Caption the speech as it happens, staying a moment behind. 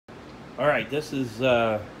All right, this is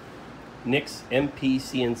Nick's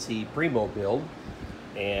MPCNC Primo build,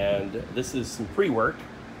 and this is some pre-work.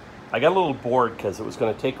 I got a little bored because it was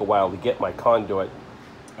going to take a while to get my conduit,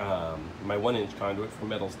 my 1-inch conduit from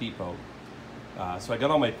Metals Depot. So I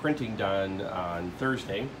got all my printing done on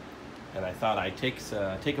Thursday, and I thought I'd take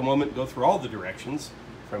a moment and go through all the directions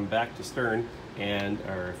from back to stern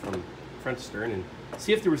or from front to stern and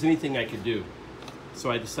see if there was anything I could do.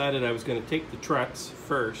 So I decided I was going to take the trucks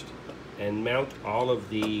first and mount all of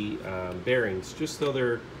the bearings just so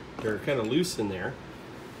they're kind of loose in there,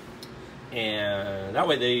 and that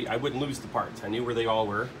way I wouldn't lose the parts. I knew where they all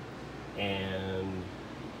were, and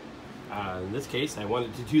in this case I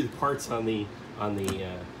wanted to do the parts on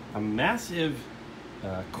a massive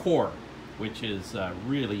core, which is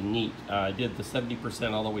really neat. I did the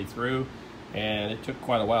 70% all the way through, and it took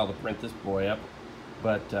quite a while to print this boy up,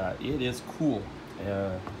 but it is cool.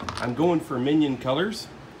 I'm going for minion colors,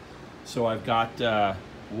 so I've got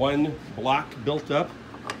one block built up.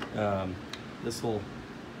 This will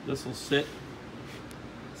sit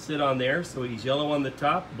on there, so he's yellow on the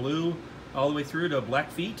top, blue all the way through to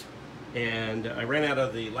black feet, and I ran out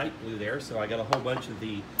of the light blue there, so I got a whole bunch of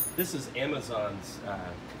this is Amazon's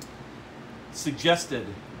suggested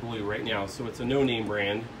blue right now, so it's a no-name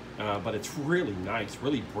brand, but it's really nice,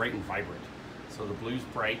 really bright and vibrant. So the blue's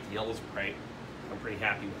bright, the yellow's bright. I'm pretty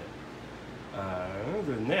happy with it. Other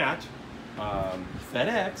than that,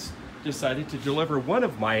 FedEx decided to deliver one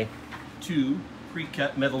of my 2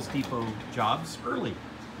 pre-cut Metals Depot jobs early.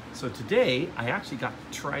 So today I actually got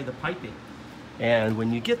to try the piping. And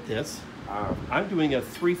when you get this, I'm doing a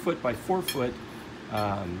 3-foot by 4-foot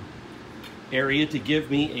area to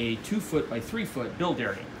give me a 2-foot by 3-foot build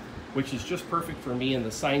area, which is just perfect for me and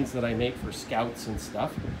the signs that I make for scouts and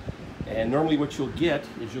stuff. And normally what you'll get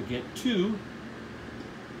is you'll get 2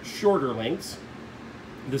 shorter lengths,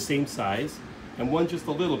 the same size, and one just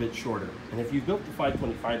a little bit shorter. And if you've built the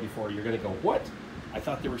 525 before, you're going to go, what? I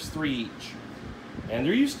thought there was 3 each. And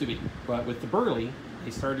there used to be, but with the Burley, they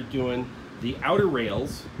started doing the outer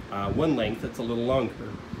rails, one length that's a little longer,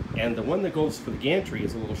 and the one that goes for the gantry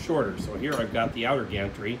is a little shorter. So here I've got the outer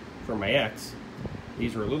gantry for my X.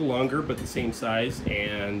 These are a little longer, but the same size,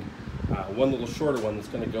 and one little shorter one that's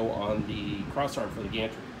going to go on the crossarm for the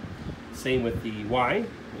gantry. Same with the Y,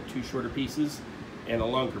 the 2 shorter pieces and a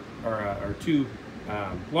longer, or 2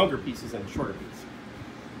 longer pieces and a shorter piece.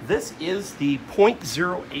 This is the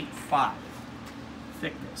 0.085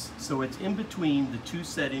 thickness, so it's in between the 2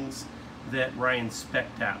 settings that Ryan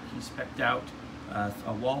spec'd out. He spec'd out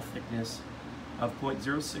a wall thickness of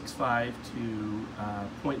 0.065 to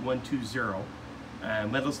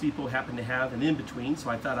 0.120. Metals Depot happened to have an in-between, so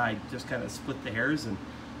I thought I'd just kind of split the hairs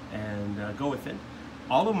and go with it.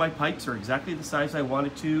 All of my pipes are exactly the size I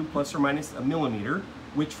wanted to, plus or minus a millimeter,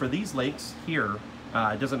 which for these lakes here,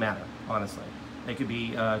 it doesn't matter, honestly. They could be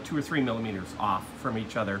 2 or 3 millimeters off from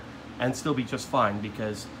each other and still be just fine,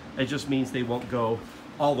 because it just means they won't go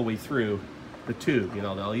all the way through the tube. You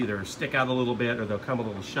know, they'll either stick out a little bit or they'll come a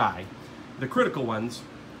little shy. The critical ones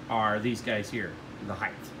are these guys here, the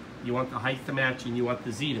height. You want the height to match and you want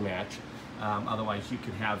the Z to match, otherwise you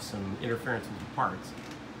could have some interference with the parts,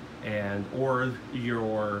 or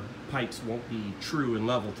your pipes won't be true and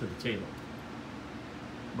level to the table.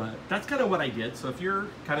 But that's kind of what I did. So if you're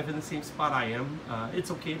kind of in the same spot I am,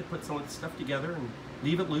 it's okay to put some of this stuff together and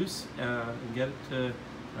leave it loose and get it to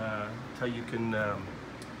till you can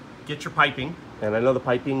get your piping. And I know the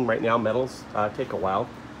piping right now, metals, take a while.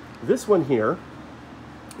 This one here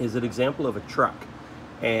is an example of a truck,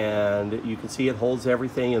 and you can see it holds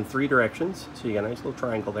everything in 3 directions, so you got a nice little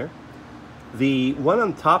triangle there. The one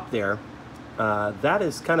on top there, that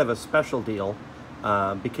is kind of a special deal,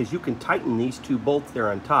 because you can tighten these 2 bolts there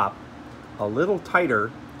on top a little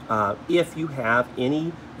tighter if you have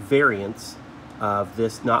any variance of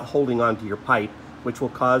this not holding onto your pipe, which will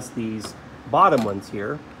cause these bottom ones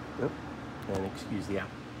here, and excuse the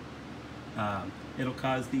app, it'll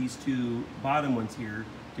cause these 2 bottom ones here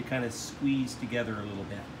to kind of squeeze together a little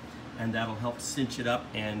bit, and that'll help cinch it up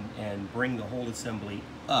and bring the whole assembly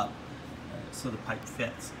up so the pipe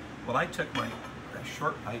fits. Well, I took my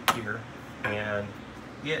short pipe here, and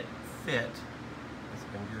it fit. Let's see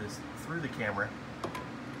if I can do this through the camera.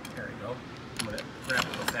 There we go. I'm gonna grab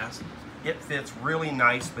it real fast. It fits really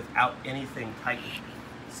nice without anything tightening.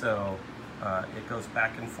 So it goes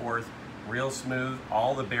back and forth real smooth.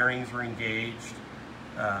 All the bearings are engaged.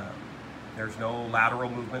 There's no lateral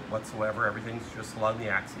movement whatsoever. Everything's just along the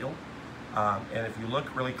axial. And if you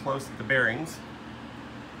look really close at the bearings,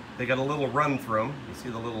 they got a little run through them. You see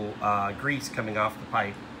the little grease coming off the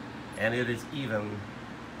pipe, and it is even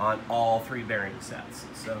on all 3 bearing sets.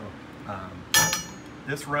 So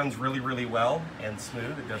this runs really well and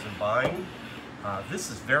smooth. It doesn't bind. This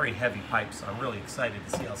is very heavy pipe, so I'm really excited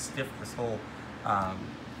to see how stiff this whole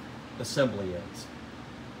assembly is.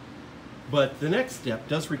 But the next step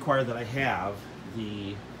does require that I have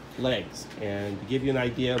the legs, and to give you an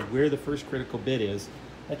idea of where the first critical bit is,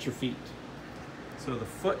 that's your feet. So the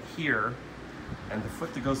foot here and the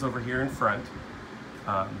foot that goes over here in front,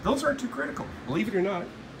 those aren't too critical, believe it or not.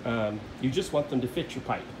 You just want them to fit your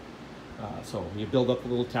pipe. So you build up a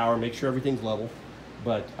little tower, make sure everything's level,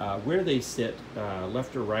 but where they sit,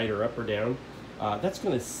 left or right or up or down, that's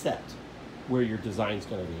going to set where your design's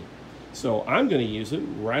going to be. So I'm going to use it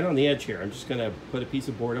right on the edge here. I'm just going to put a piece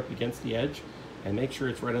of board up against the edge and make sure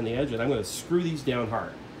it's right on the edge, and I'm going to screw these down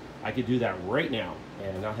hard. I could do that right now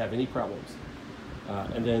and not have any problems.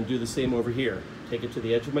 And then do the same over here. Take it to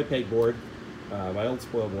the edge of my pegboard, my old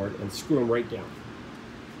spoil board, and screw them right down.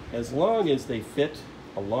 As long as they fit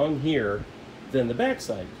along here, then the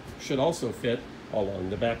backside should also fit along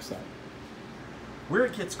the backside. Where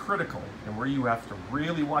it gets critical and where you have to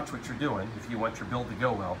really watch what you're doing if you want your build to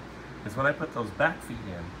go well is when I put those back feet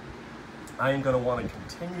in, I am going to want to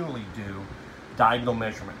continually do diagonal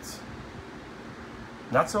measurements.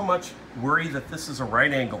 Not so much worry that this is a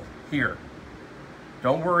right angle here.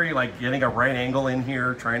 Don't worry like getting a right angle in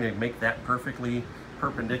here, trying to make that perfectly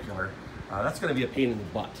perpendicular. That's going to be a pain in the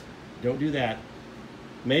butt. Don't do that.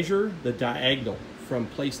 Measure the diagonal from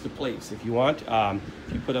place to place. If you want,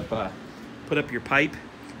 if you put up your pipe,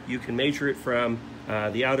 you can measure it from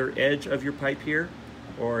the outer edge of your pipe here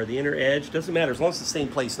or the inner edge. Doesn't matter, as long as it's the same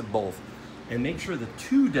place of both. And make sure the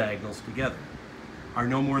 2 diagonals together are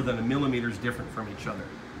no more than 1 millimeters different from each other.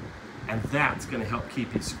 And that's going to help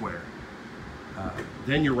keep you square.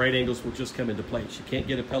 Then your right angles will just come into place. You can't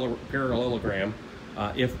get a parallelogram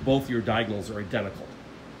if both your diagonals are identical.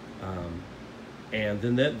 And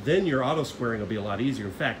then your auto squaring will be a lot easier.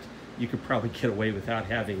 In fact, you could probably get away without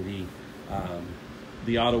having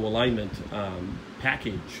the auto alignment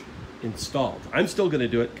package installed. I'm still going to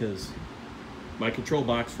do it because my control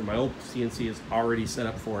box for my old CNC is already set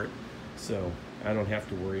up for it, so I don't have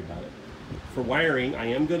to worry about it. For wiring, I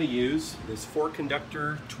am going to use this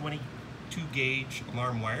 4-conductor 22 gauge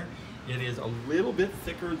alarm wire. It is a little bit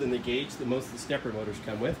thicker than the gauge that most of the stepper motors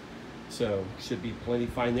come with, so should be plenty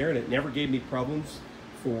fine there, and it never gave me problems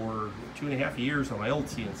for 2.5 years on my old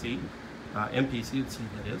CNC, MPCNC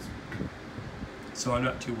that is. So I'm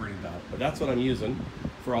not too worried about it, but that's what I'm using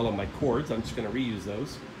for all of my cords. I'm just going to reuse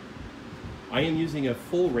those. I am using a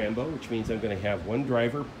full Rambo, which means I'm going to have 1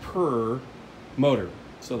 driver per motor.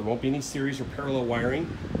 So there won't be any series or parallel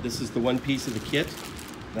wiring. This is the one piece of the kit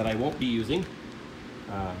that I won't be using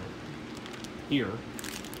here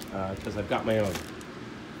because I've got my own.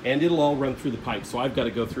 And it'll all run through the pipe, so I've got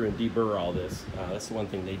to go through and deburr all this. That's the one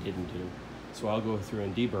thing they didn't do. So I'll go through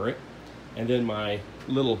and deburr it. And then my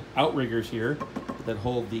little outriggers here that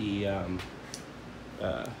hold the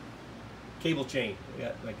cable chain. We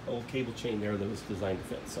got like old cable chain there that was designed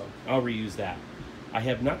to fit, so I'll reuse that. I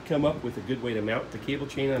have not come up with a good way to mount the cable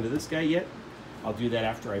chain onto this guy yet. I'll do that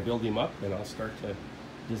after I build him up, and I'll start to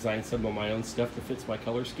design some of my own stuff that fits my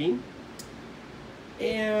color scheme.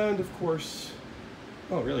 And of course,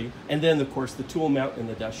 and then of course the tool mount and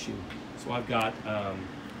the dust shoe. So I've got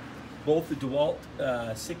both the DeWalt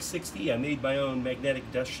 660. I made my own magnetic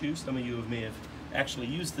dust shoe. Some of you may have actually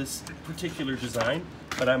used this particular design,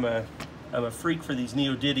 but I'm a freak for these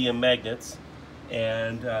neodymium magnets.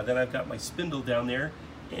 And then I've got my spindle down there,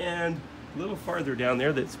 and a little farther down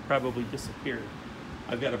there that's probably disappeared,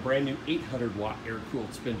 I've got a brand new 800 watt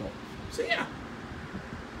air-cooled spindle. So yeah,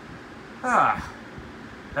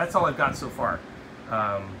 that's all I've got so far.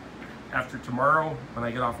 After tomorrow, when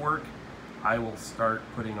I get off work, I will start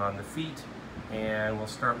putting on the feet, and we'll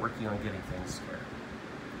start working on getting things square.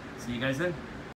 See you guys then.